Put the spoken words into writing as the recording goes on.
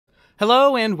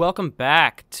Hello and welcome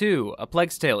back to A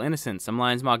Plague's Tale: Innocence. I'm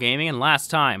Lions Maw Gaming, and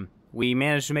last time we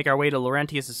managed to make our way to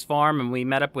Laurentius's farm and we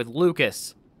met up with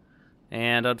Lucas.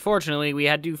 And unfortunately, we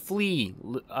had to flee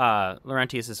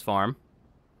Laurentius's farm,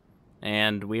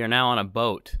 and we are now on a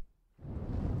boat.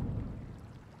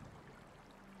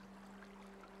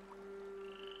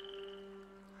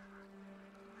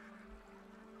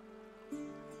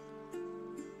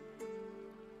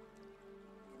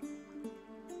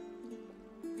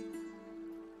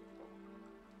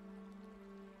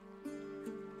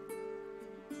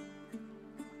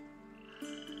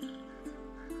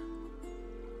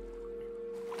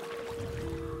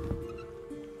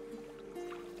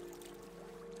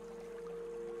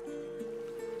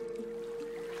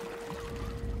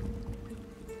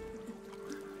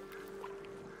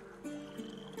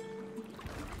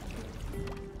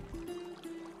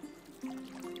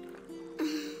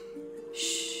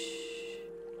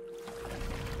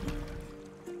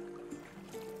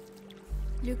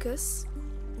 Lucas?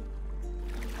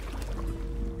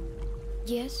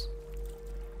 Yes?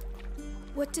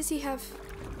 What does he have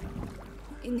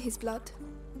in his blood?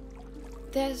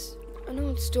 There's an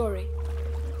old story.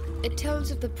 It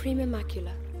tells of the Prima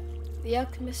Macula. The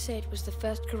alchemists say it was the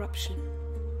first corruption,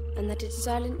 and that it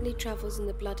silently travels in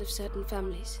the blood of certain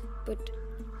families. But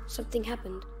something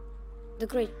happened. The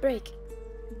Great Break,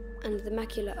 and the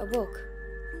macula awoke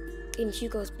in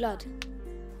Hugo's blood.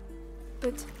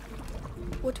 But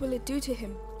what will it do to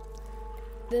him?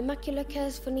 The macula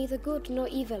cares for neither good nor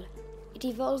evil. It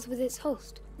evolves with its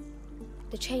host.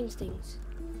 To change things.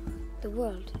 The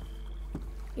world.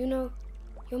 You know,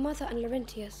 your mother and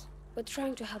Laurentius were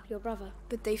trying to help your brother.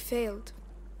 But they failed.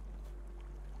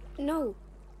 No.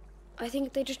 I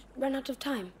think they just ran out of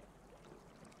time.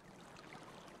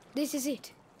 This is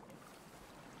it.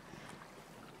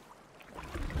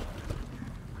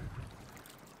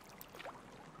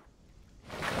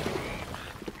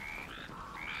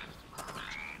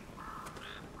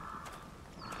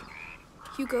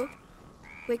 Hugo,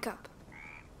 wake up.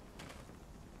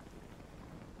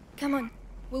 Come on,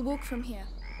 we'll walk from here.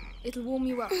 It'll warm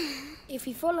you up. If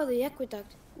we follow the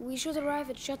aqueduct, we should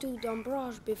arrive at Chateau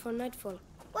d'Ambrage before nightfall.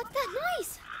 What's that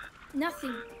noise?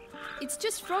 Nothing. It's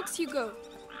just frogs, Hugo.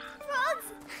 Frogs!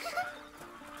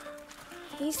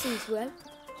 He seems well.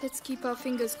 Let's keep our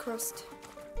fingers crossed.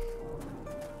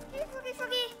 Hey,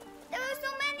 Froggy! There are so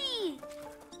many!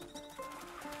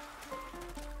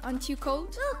 Aren't you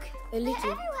cold? Look! A little,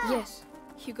 they're everywhere. yes.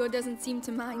 Hugo doesn't seem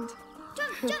to mind.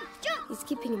 Jump! He's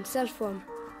keeping himself warm.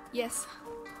 Yes.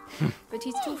 But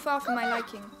he's too far for my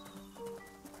liking.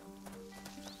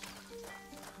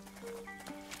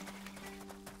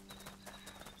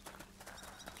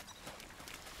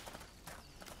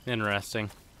 Interesting.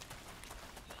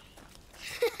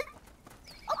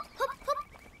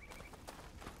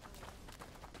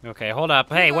 Okay, hold up.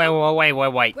 Hey, wait.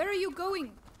 Where are you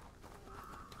going?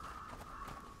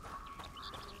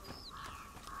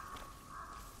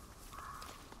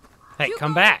 Hey, Hugo!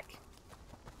 come back.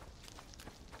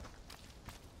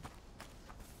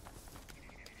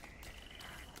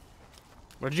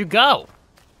 Where'd you go?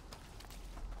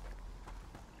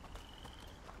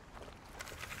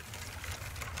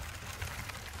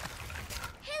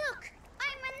 Hey, look!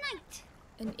 I'm a knight!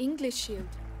 An English shield.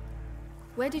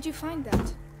 Where did you find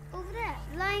that? Over there,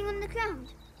 lying on the ground.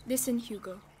 Listen,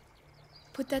 Hugo.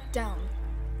 Put that down.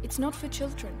 It's not for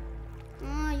children.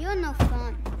 Oh, you're no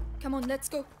fun. Come on, let's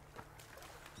go.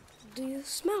 Do you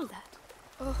smell that?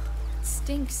 Oh, it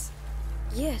stinks.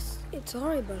 Yes, it's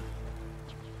horrible.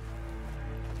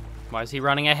 Why is he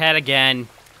running ahead again?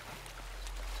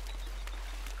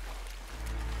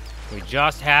 We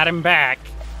just had him back.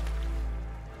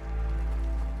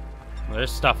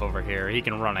 There's stuff over here. He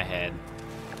can run ahead.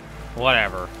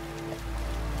 Whatever.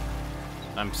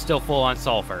 I'm still full on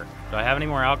sulfur. Do I have any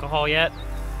more alcohol yet?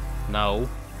 No.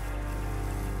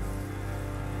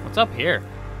 What's up here?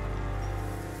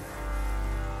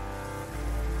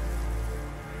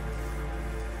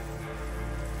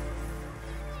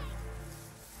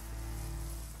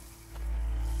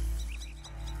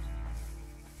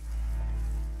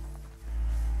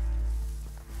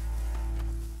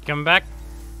 Coming back?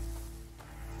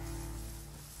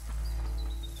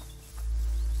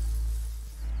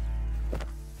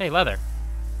 Hey, leather.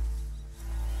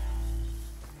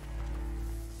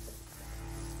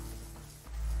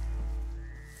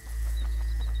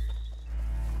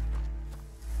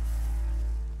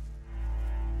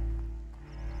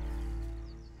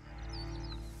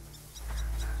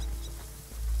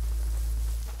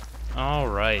 All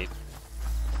right.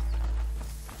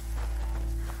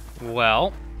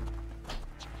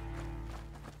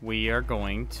 we are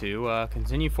going to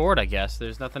continue forward, I guess.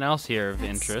 There's nothing else here of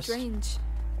That's interest. strange.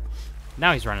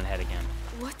 Now he's running ahead again.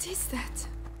 What is that?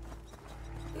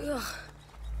 Ugh,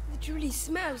 it really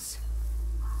smells.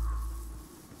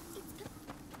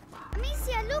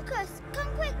 Amicia, Lucas, come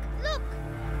quick, look.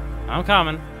 I'm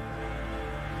coming.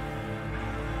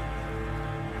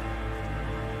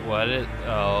 What is...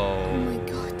 Oh Oh. my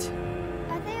god.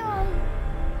 Are they all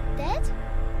dead?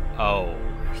 Oh.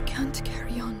 We can't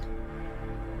carry on.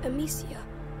 Amicia,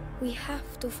 we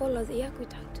have to follow the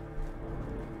aqueduct.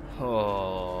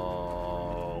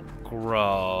 Oh.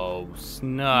 Gross.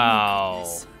 No.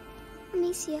 goodness.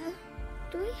 Amicia,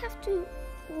 do we have to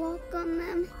walk on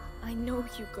them? I know,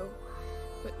 Hugo,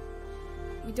 but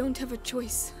we don't have a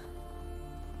choice.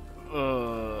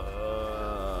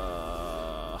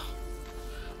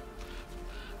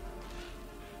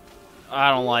 I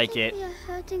don't like it. We are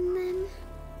hurting them.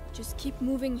 Just keep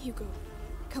moving, Hugo.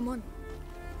 Come on.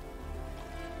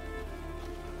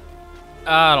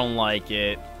 I don't like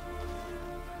it.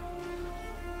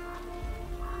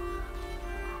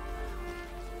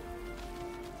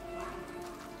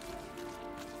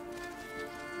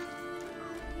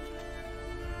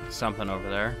 Something over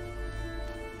there.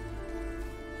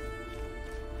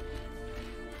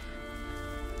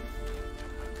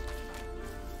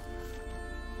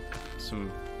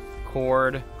 Some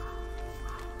cord.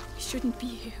 We shouldn't be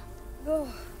here. Oh,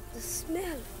 the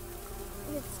smell.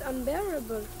 It's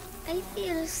unbearable. I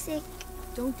feel sick.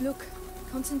 Don't look.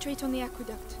 Concentrate on the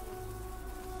aqueduct.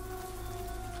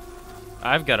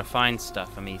 I've got to find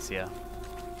stuff, Amicia.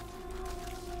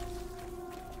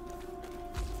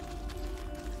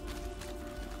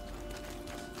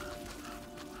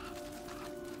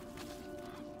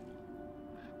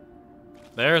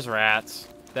 There's rats.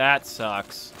 That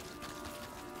sucks.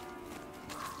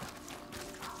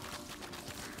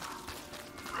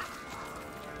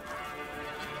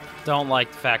 Don't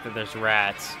like the fact that there's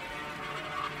rats.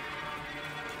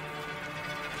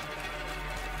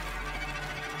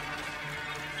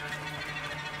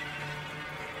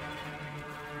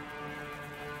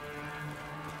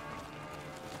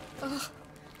 Ugh.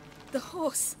 The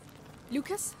horse.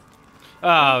 Lucas?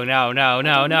 Oh, no, no,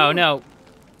 no, no, no.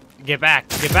 Get back,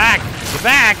 get back, get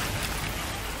back!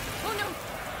 Oh no!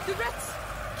 The rats!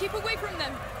 Keep away from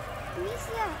them!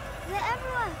 Amicia, they're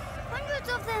everywhere. Hundreds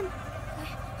of them.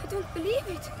 I don't believe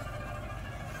it.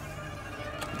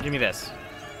 Give me this.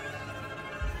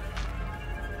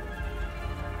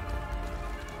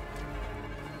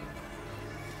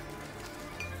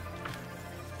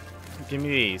 Give me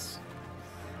these.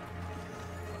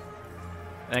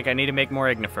 I think I need to make more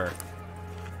ignifer.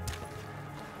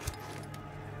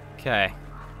 Okay.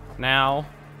 Now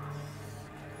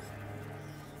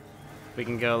we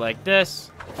can go like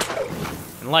this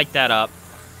and light that up.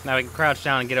 Now we can crouch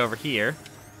down and get over here.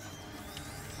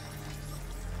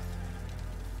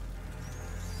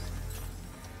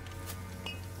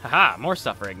 Haha, more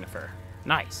stuff for ignifer.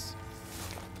 Nice.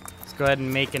 Let's go ahead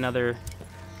and make another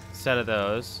set of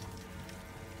those.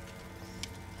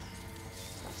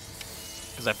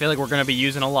 Because I feel like we're going to be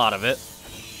using a lot of it.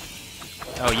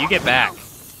 Oh, you get back.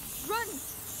 Run!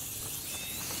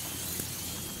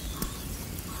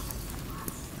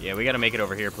 Yeah, we got to make it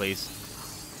over here, please.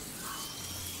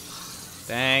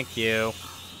 Thank you.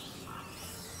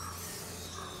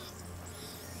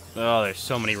 Oh, there's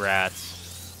so many rats.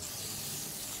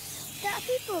 There are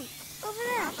people over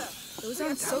there. Those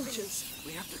aren't soldiers.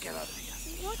 We have to get out of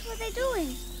here. What were they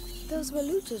doing? Those were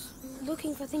looters,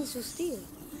 looking for things to steal.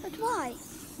 But why?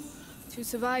 To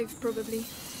survive, probably.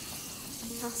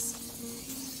 Like us.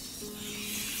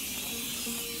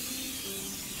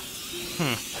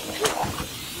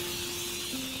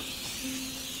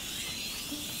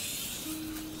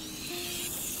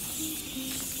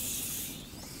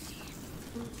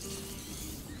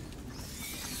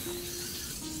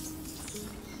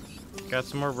 Got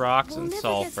some more rocks We'll and never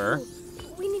sulfur. get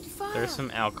through. We need fire. There's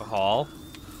some alcohol.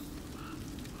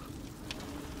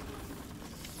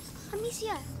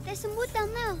 Amicia, there's some wood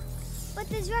down there. But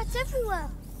there's rats everywhere.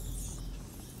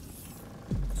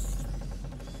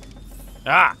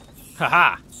 Ah!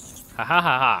 Haha! Ha ha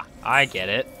ha ha! I get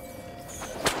it.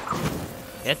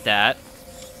 Hit that.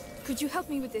 Could you help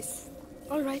me with this?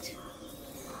 All right.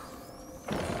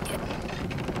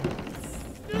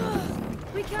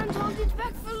 We can't hold it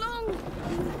back for long.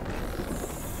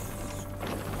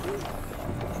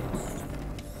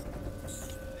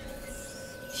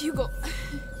 Hugo,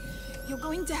 you're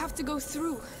going to have to go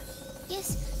through.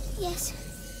 Yes,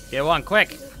 yes. Get one,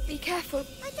 quick! Be careful.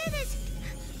 I did it.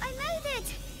 I made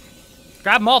it.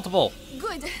 Grab multiple!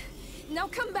 Good. Now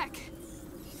come back.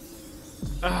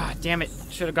 Ah, damn it.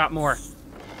 Should have got more.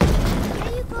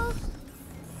 There you go.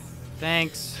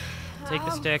 Thanks. Take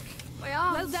the stick. My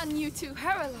arms. Well done, you two.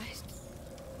 Paralyzed.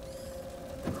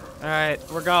 Alright,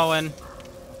 we're going.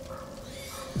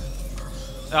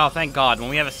 Oh, thank God. When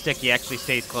we have a stick, he actually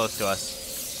stays close to us.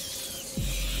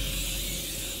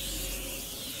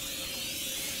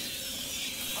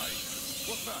 Hey,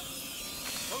 what's that?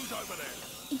 Who's over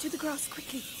there? Into the grass,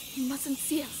 quickly. He mustn't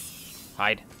see us.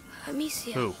 Hide.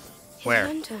 Amicia. Who? His Where?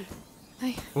 lantern.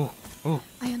 Ooh.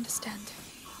 I understand.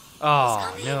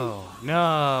 Oh, no.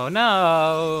 No,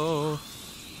 no.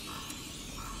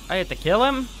 I have to kill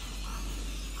him?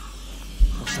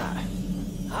 What's that?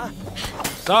 Huh?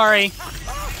 Sorry.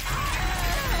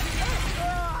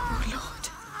 Oh, Lord.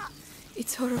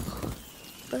 It's horrible.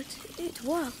 But it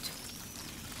worked.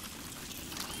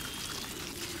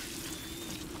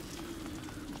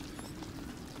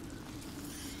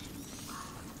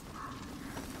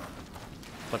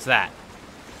 What's that?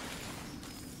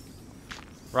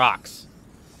 Rocks.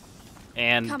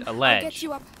 And Come, a ledge. I'll get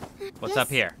you up. What's Yes. up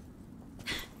here?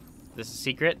 This is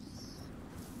secret?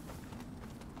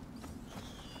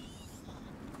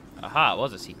 Aha, it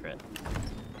was a secret.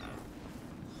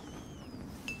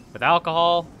 With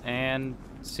alcohol and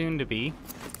soon to be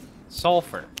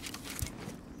sulfur.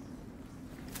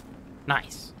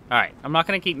 Nice. Alright, I'm not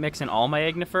going to keep mixing all my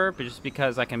Ignifer, but just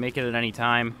because I can make it at any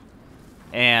time.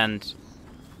 And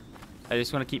I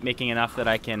just want to keep making enough that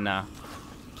I can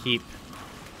keep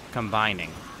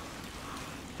combining.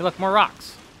 Hey, look, more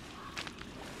rocks.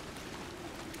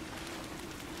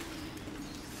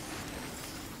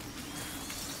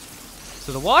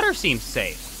 So the water seems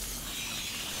safe.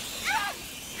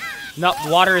 No,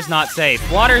 water is not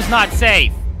safe. Water is not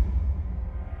safe.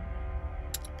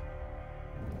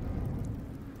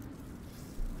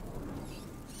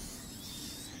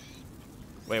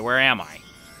 Wait, where am I?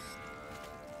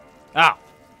 Oh.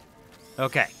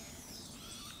 Okay.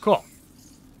 Cool.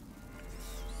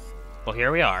 Well,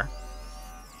 here we are.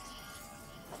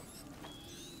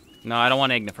 No, I don't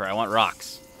want Ignifer. I want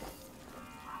rocks.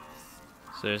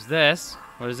 So there's this.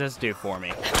 What does this do for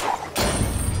me?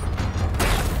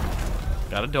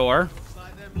 Got a door.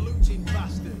 Like them looting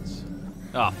bastards.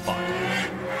 Oh, fuck.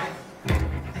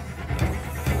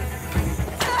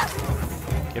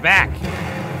 Get back!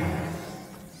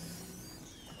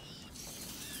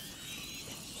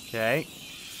 Okay.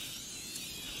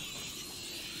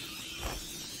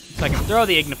 So I can throw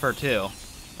the Ignifer too.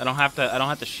 I don't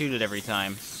have to shoot it every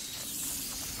time.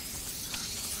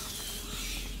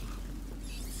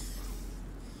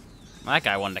 That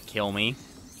guy wanted to kill me.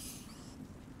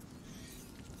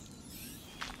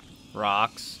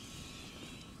 Rocks.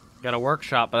 Got a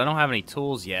workshop, but I don't have any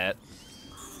tools yet.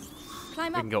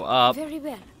 Climb We up. can go up. Very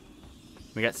well.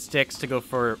 We got sticks to go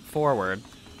forward.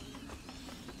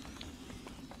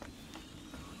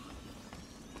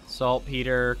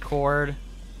 Saltpeter, cord.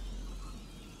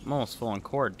 I'm almost full on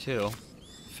cord too.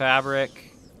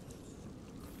 Fabric.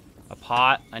 A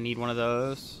pot. I need one of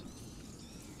those.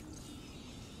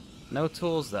 No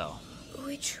tools though.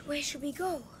 Which way should we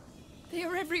go? They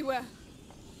are everywhere.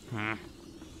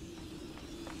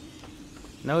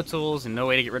 No tools and no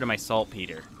way to get rid of my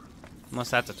saltpeter. Unless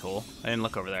that's a tool. I didn't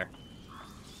look over there.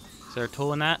 Is there a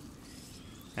tool in that?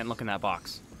 I didn't look in that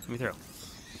box. Let me through.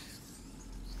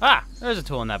 Ah! There's a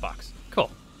tool in that box. Cool.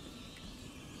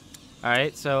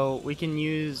 Alright, so we can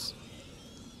use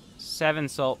 7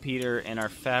 saltpeter in our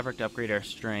fabric to upgrade our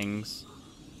strings.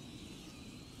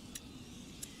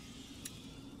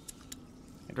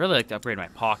 I'd really like to upgrade my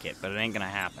pocket, but it ain't gonna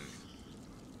happen.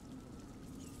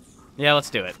 Yeah, let's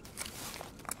do it.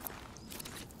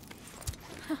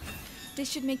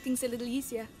 This should make things a little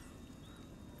easier.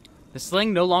 The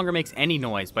sling no longer makes any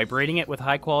noise. By braiding it with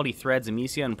high-quality threads,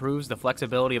 Amicia improves the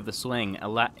flexibility of the sling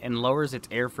and lowers its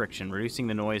air friction, reducing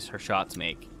the noise her shots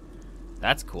make.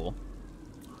 That's cool.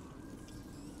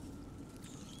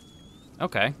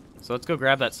 Okay, so let's go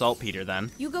grab that saltpeter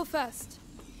then. You go first.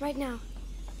 Right now.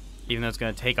 Even though it's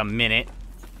going to take a minute.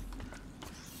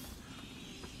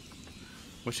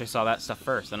 Wish I saw that stuff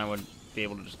first, then I would be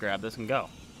able to just grab this and go.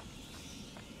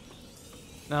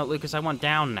 No, Lucas, I want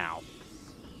down now.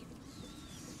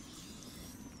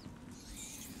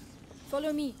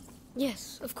 Follow me.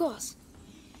 Yes, of course.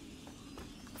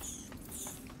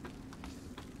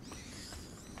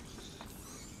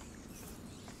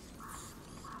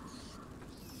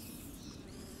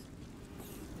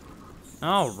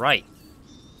 All right.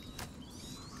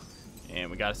 And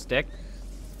we got a stick.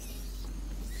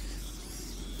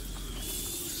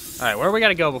 All right, where do we got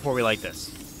to go before we light this?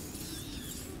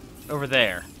 Over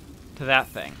there. To that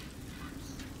thing.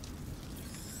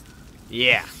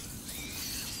 Yeah.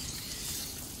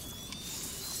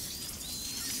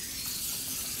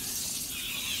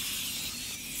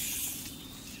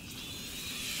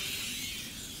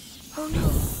 Oh no,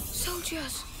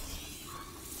 soldiers!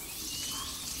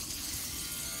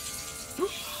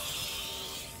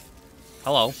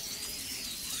 Hello.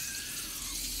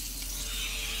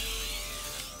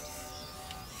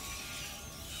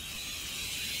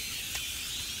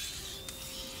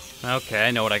 Okay, I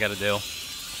know what I gotta do.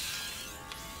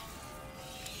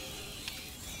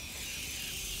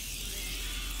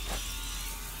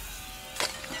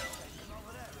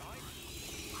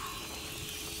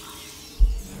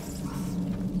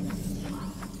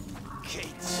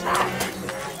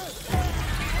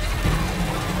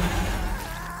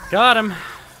 Got him. Can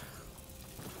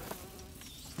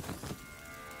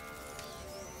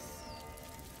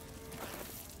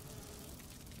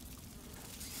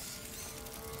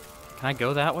I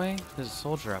go that way? There's a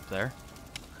soldier up there.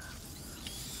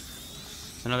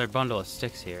 Another bundle of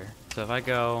sticks here. So if I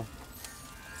go...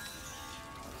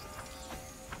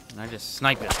 and I just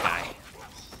snipe this guy.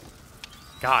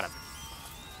 Got him.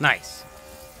 Nice.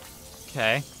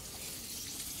 Okay.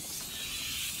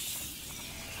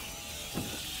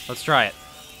 Let's try it.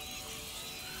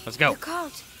 Let's go. The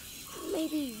cart.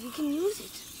 Maybe we can use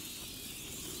it.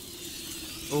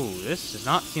 Ooh, this does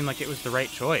not seem like it was the right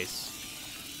choice.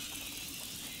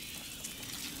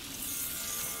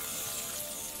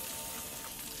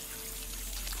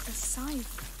 A sign.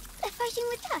 They're fighting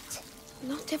with that.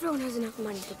 Not everyone has enough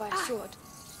money to buy a sword.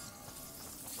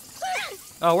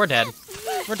 Oh, we're dead.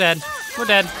 We're dead. We're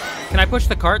dead. Can I push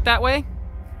the cart that way?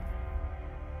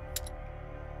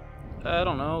 I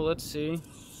don't know. Let's see.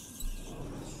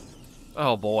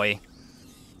 Oh, boy.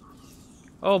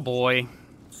 Oh, boy.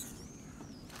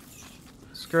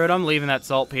 Screw it. I'm leaving that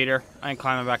saltpeter. I ain't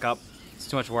climbing back up. It's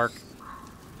too much work.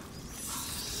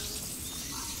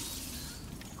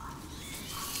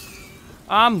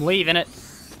 I'm leaving it.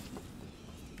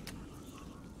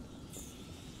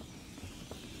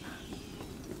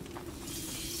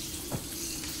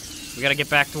 We gotta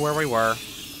get back to where we were.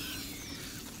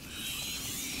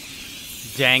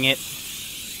 Dang it.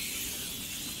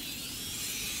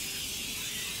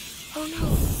 Oh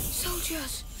no,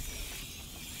 soldiers!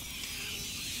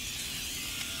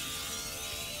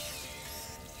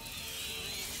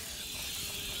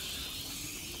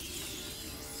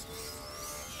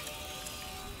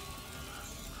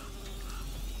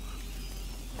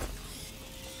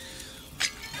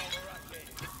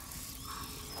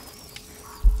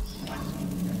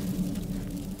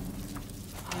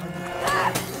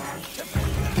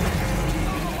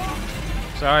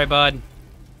 Sorry, bud.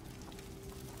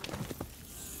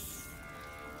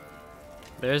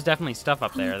 There's definitely stuff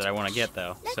up there that I want to get,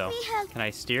 though. Let So, me help. can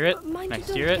I steer it? Mind Can I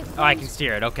you, steer don't it? get Oh, I burned. can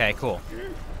steer it. Okay, cool.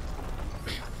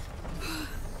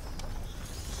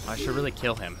 I should really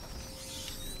kill him.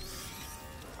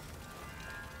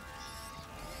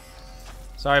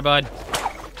 Sorry, bud.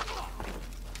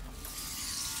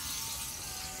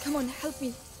 Come on, help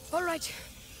me. All right.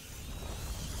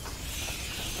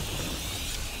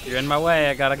 You're in my way.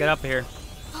 I gotta get up here.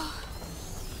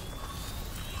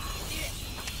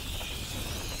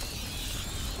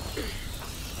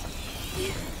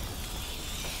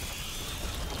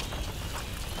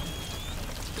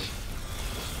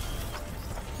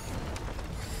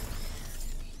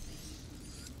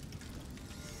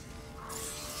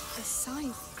 A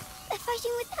sign. They're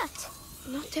fighting with that.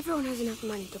 Not everyone has enough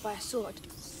money to buy a sword.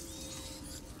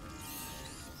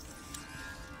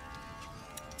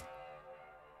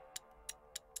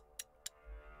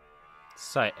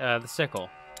 The sickle.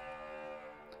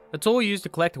 A tool used to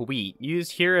collect wheat,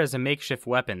 used here as a makeshift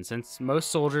weapon, since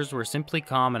most soldiers were simply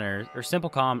commoners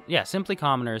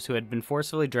who had been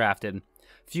forcefully drafted.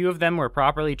 Few of them were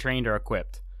properly trained or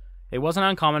equipped. It wasn't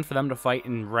uncommon for them to fight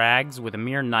in rags with a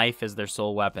mere knife as their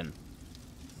sole weapon.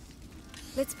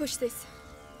 Let's push this.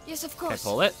 Yes, of Can I course.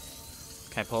 pull it?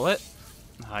 Can I pull it?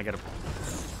 Oh, I gotta...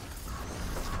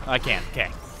 I can,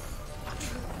 okay.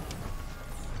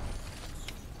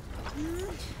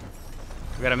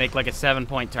 We gotta make like a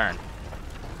 7-point turn.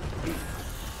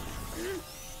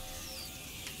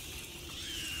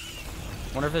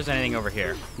 Wonder if there's anything over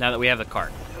here, now that we have the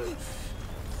cart.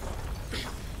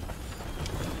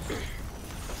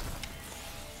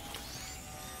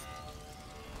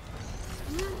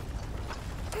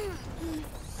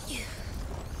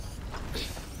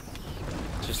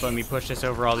 Just let me push this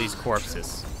over all these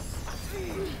corpses.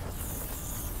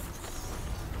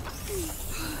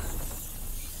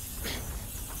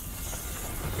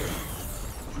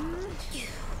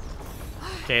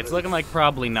 Okay, it's looking like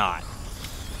probably not.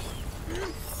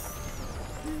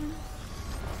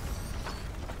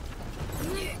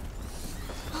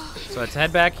 So let's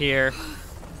head back here,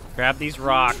 grab these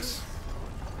rocks.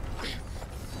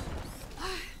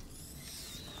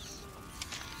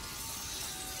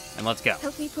 and let's go.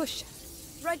 Help me push.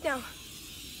 Right now.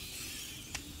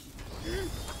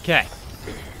 Okay.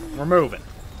 We're moving.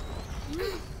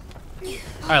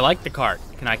 I like the cart.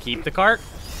 Can I keep the cart?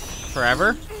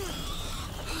 Forever?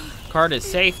 Cart is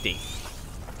safety.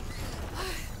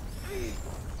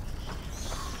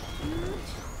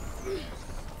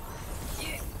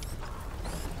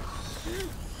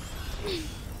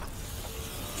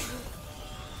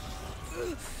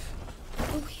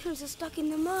 The wheels are stuck in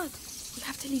the mud. We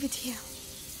have to leave it here.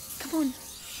 Come on.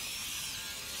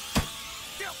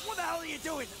 What the hell are you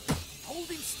doing?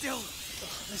 Holding still.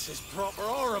 This is proper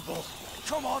horrible.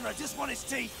 Come on, I just want his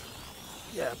teeth.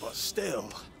 Yeah, but still.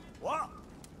 What?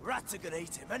 Rats are gonna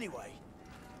eat him anyway.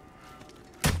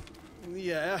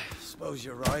 Yeah, suppose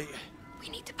you're right. We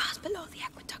need to pass below the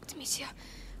aqueduct, monsieur.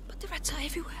 But the rats are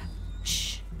everywhere.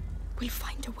 Shh. We'll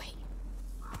find a way.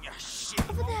 Yeah, shit.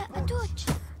 Over there, a torch.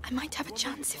 I might have a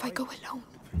chance if I go alone.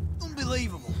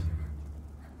 Unbelievable.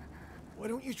 Why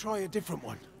don't you try a different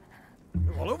one?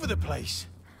 They're all over the place.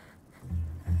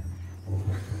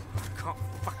 I can't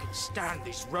fucking stand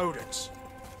these rodents.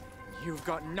 You've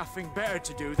got nothing better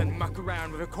to do than muck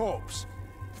around with a corpse.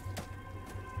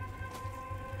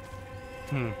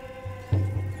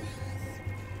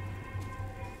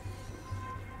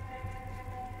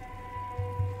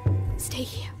 Stay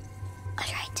here.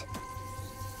 All right.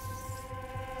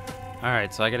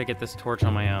 Alright, so I gotta get this torch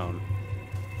on my own.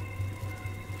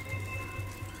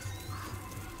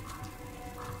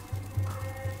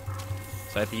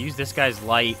 So I have to use this guy's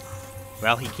light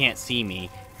while he can't see me,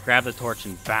 grab the torch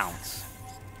and bounce.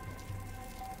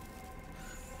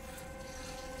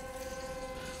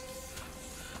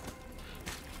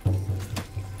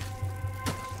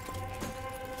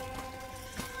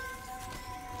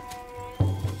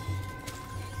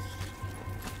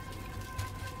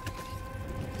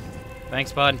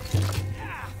 Thanks, bud.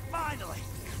 Yeah, finally.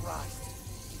 Christ.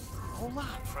 All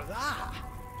that for that.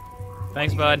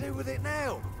 Thanks, What are you bud. gonna do with it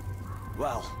now?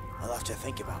 Well, I'll have to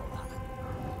think about that.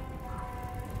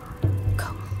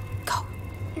 Go. Go.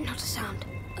 Not a sound.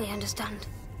 I understand.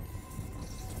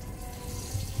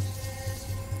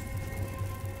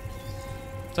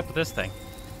 What's up with this thing?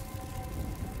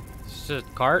 It's just a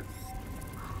cart?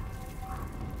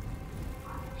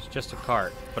 It's just a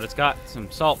cart, but it's got some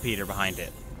saltpeter behind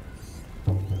it.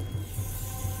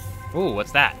 Ooh,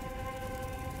 what's that?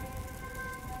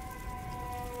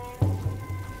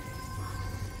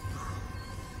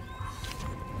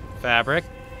 Fabric.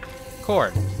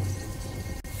 Cord.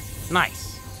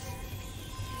 Nice. I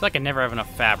feel like I never have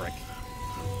enough fabric.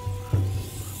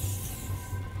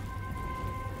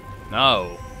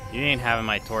 No, you ain't having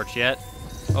my torch yet.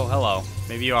 Oh, hello.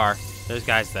 Maybe you are. There's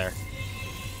guys there.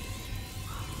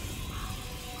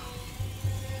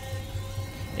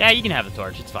 Yeah, you can have the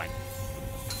torch. It's fine.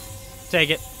 Take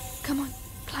it. Come on.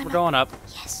 Climb We're up. going up.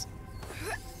 Yes.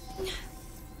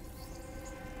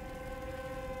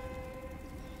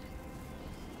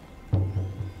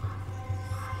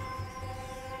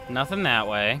 Nothing that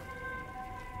way.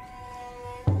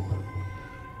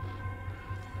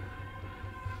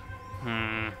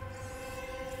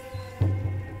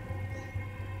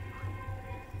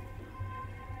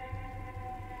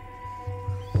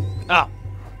 Oh.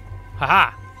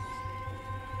 Haha.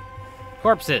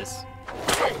 Corpses.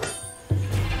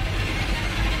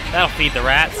 That'll feed the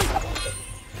rats.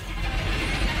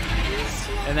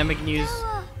 And then we can use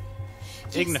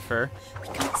Ignifer, We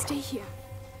can't stay here.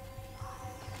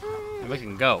 and we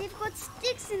can go. They've got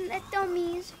sticks in their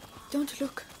dummies. Don't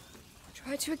look.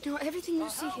 Try to ignore everything you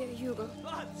see here, Hugo.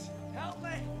 Lads, help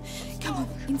me! Come on,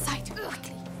 inside,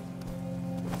 quickly.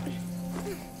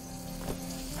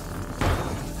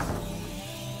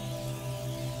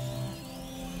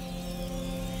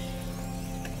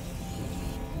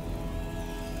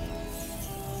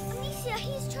 Amicia,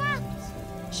 he's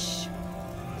trapped. Shh.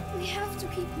 We have to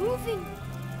keep moving.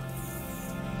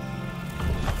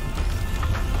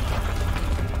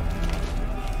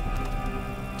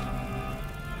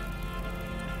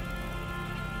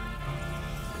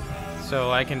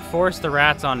 So I can force the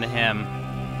rats onto him.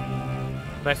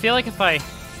 But I feel like if I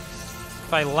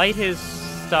light his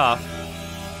stuff,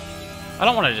 I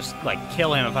don't want to just like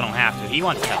kill him if I don't have to. He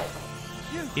wants help.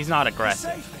 He's not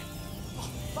aggressive. Save me. Oh,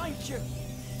 thank you.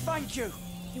 Thank you.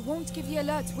 You won't give the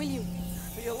alert, will you?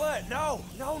 The alert? No.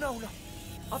 No, no, no.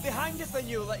 I'm behind if I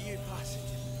knew let you pass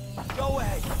it. Go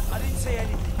ahead. I didn't say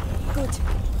anything. Good.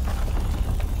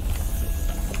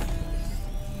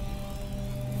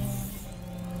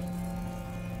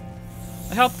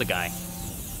 I helped the guy.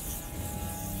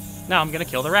 Now I'm gonna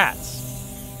kill the rats.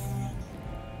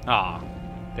 Aw,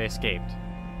 they escaped.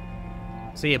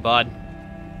 See ya, bud.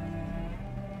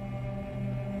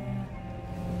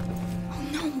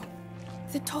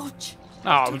 torch.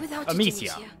 Oh, Do without it,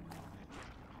 Amicia. Amicia.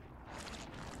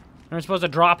 I'm supposed to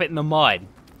drop it in the mud.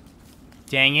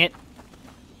 Dang it.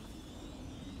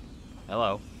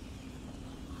 Hello.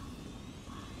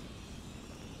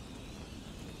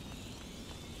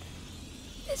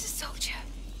 There's a soldier.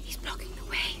 He's blocking the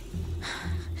way.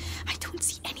 I don't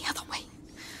see any other way.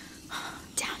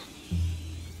 Damn.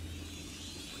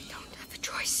 We don't have a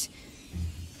choice.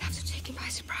 We'll have to take him by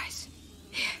surprise.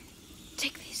 Here,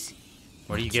 take this.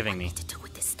 What are you giving me? What to do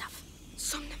with this stuff?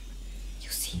 Somnum. You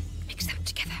see, mix them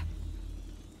together.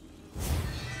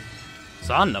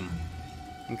 Somnum.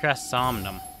 Increase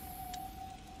somnum.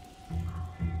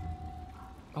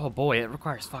 Oh boy, it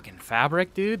requires fucking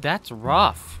fabric, dude. That's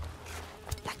rough.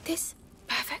 Like this?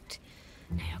 Perfect.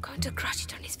 Now you're going to crush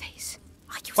it on his face.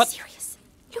 Are you What? serious?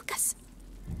 Lucas?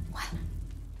 Well,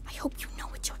 I hope you know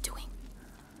what you're doing.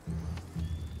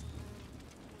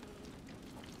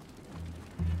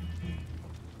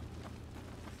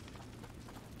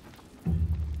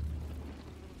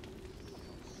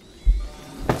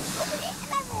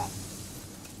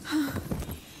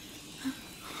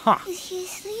 Huh. Is she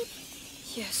asleep?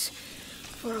 Yes,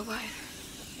 for a while.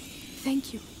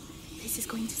 Thank you. This is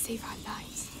going to save our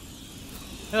lives.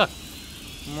 Hey, look.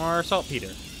 More saltpeter.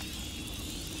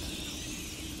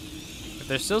 If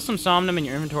there's still some somnum in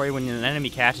your inventory when an enemy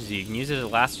catches you, you can use it as a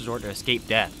last resort to escape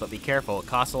death. But be careful, it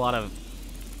costs a lot of...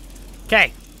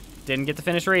 Okay. Didn't get to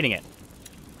finish reading it.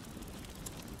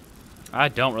 I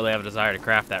don't really have a desire to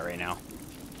craft that right now.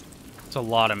 It's a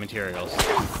lot of materials.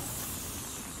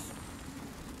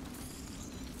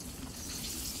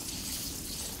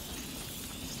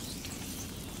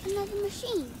 Another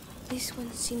machine. This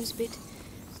one seems a bit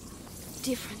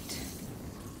different.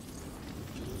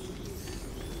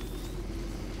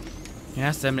 You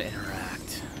ask them to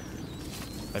interact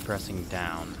by pressing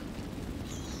down.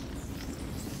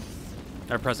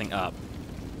 Or pressing up.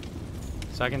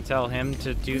 So I can tell him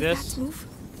to do this? Let's move.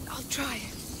 I'll try.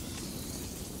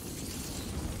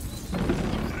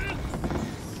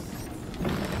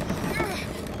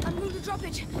 I'm going to drop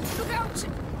it. Look out!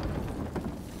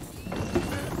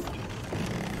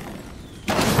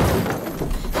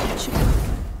 That should work,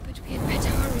 but we had better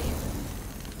hurry.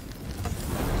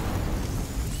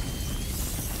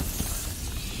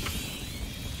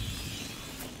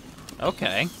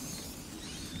 Okay.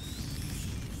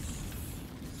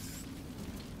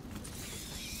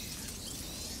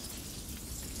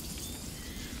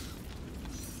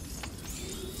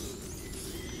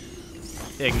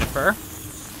 Ignifer.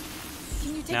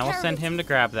 Can you take Now we'll care of send it? him to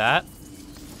grab that.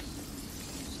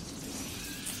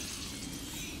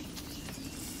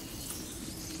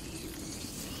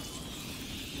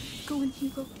 Go on,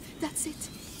 Hugo. That's it.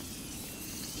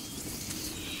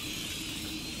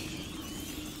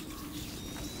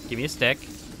 Give me a stick.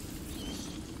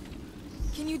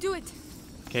 Can you do it?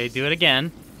 Okay, do it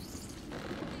again.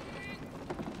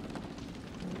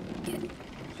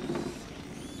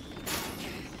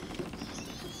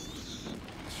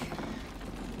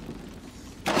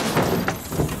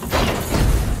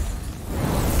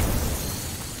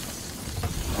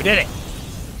 We did it.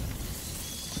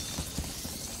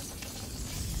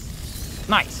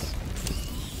 Nice.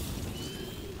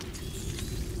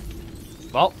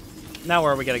 Well, now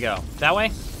where are we gonna go? That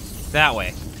way? That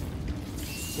way.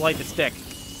 Light the stick.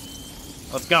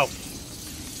 Let's go.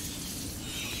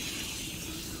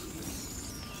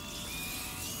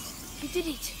 You did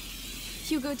it.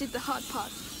 Hugo did the hard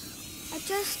part. I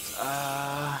just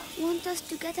want us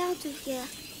to get out of here.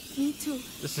 Me too.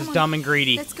 This Come is on. dumb and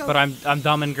greedy. Let's go. But I'm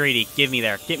dumb and greedy. Get me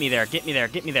there. Get me there. Get me there.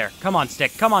 Get me there. Come on,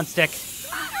 stick. Come on, stick.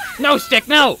 No, stick.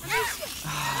 No.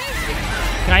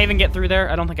 Can I even get through there?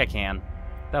 I don't think I can.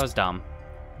 That was dumb.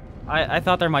 I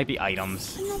thought there might be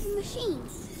items. Another machine.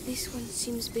 This one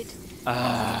seems a bit...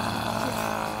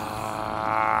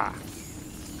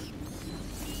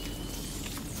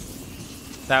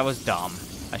 That was dumb.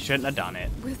 I shouldn't have done it.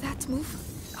 Will that move?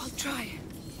 I'll try.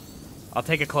 I'll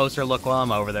take a closer look while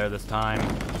I'm over there this time.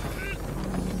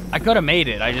 I could have made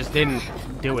it. I just didn't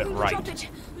do it right. Drop it.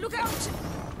 Look out!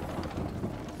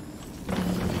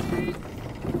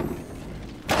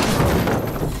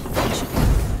 That should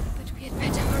work, but we had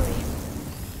better hurry.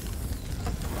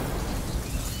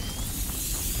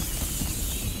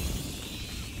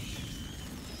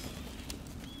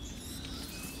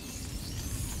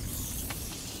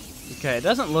 Okay, it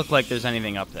doesn't look like there's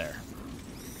anything up there.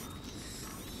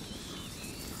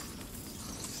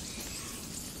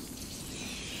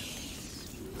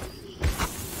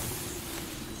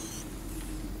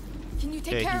 Can you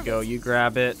take Okay, care you of go. it? You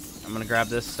grab it. I'm gonna grab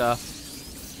this stuff.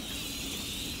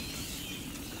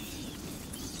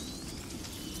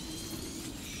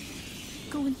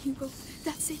 going, Hugo.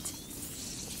 That's it.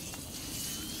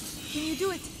 Can you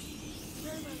do it?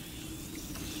 Very well.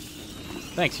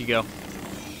 Thanks, Hugo.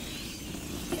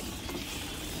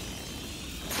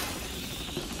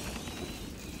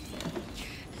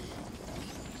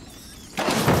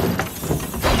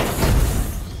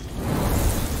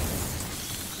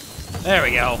 There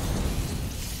we go.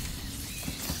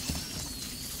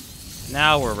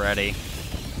 Now we're ready.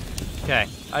 Okay,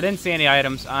 I didn't see any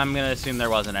items. I'm gonna assume there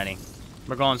wasn't any.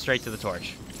 We're going straight to the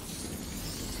torch.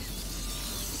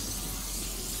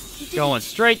 Going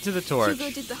straight to the torch.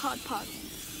 Hugo did the hard part.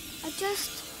 I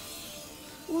just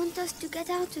want us to get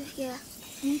out of here.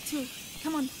 Me too.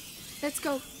 Come on, let's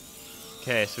go.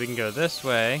 Okay, so we can go this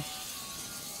way.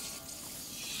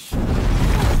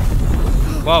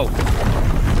 Whoa.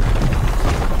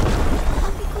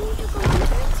 Are we going to go into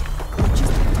it?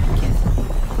 Just have to be careful.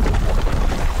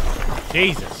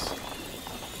 Jesus.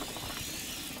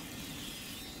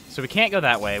 So we can't go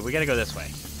that way. We gotta go this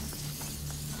way.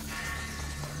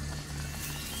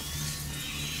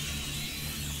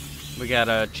 We got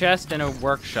a chest and a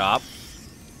workshop.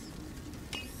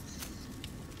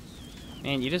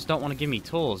 Man, you just don't want to give me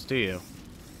tools, do you?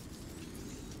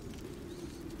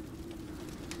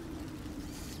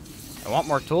 I want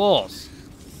more tools.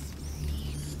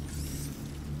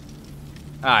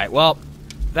 Alright, well,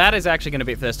 that is actually going to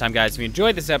be it for this time, guys. If you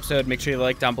enjoyed this episode, make sure you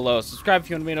like down below. Subscribe if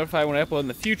you want to be notified when I upload in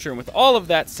the future. And with all of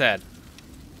that said,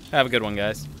 have a good one,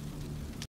 guys.